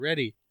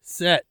Ready,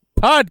 set,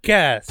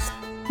 podcast!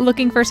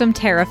 Looking for some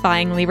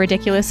terrifyingly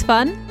ridiculous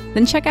fun?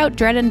 Then check out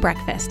Dread and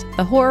Breakfast,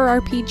 the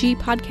horror RPG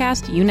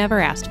podcast you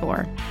never asked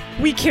for.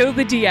 We kill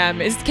the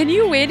DM. Can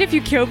you win if you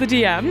kill the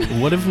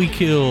DM? What if we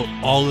kill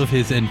all of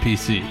his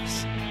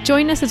NPCs?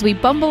 Join us as we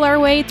bumble our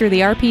way through the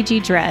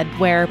RPG Dread,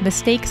 where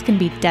mistakes can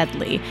be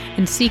deadly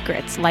and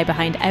secrets lie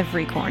behind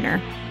every corner.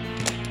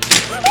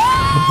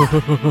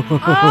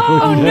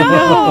 Oh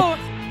no!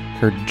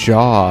 Her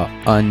jaw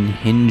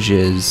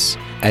unhinges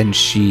and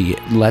she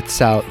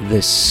lets out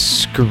this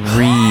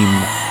scream.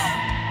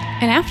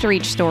 And after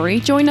each story,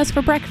 join us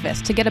for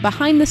breakfast to get a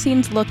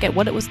behind-the-scenes look at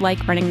what it was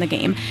like running the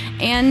game.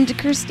 And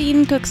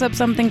Christine cooks up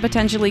something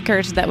potentially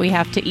cursed that we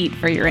have to eat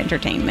for your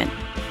entertainment.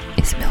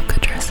 Is milk a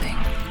dressing?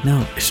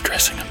 No, it's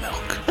dressing a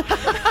milk.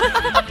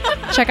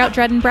 Check out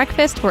Dread and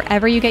Breakfast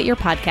wherever you get your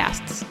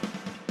podcasts.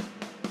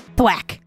 Thwack!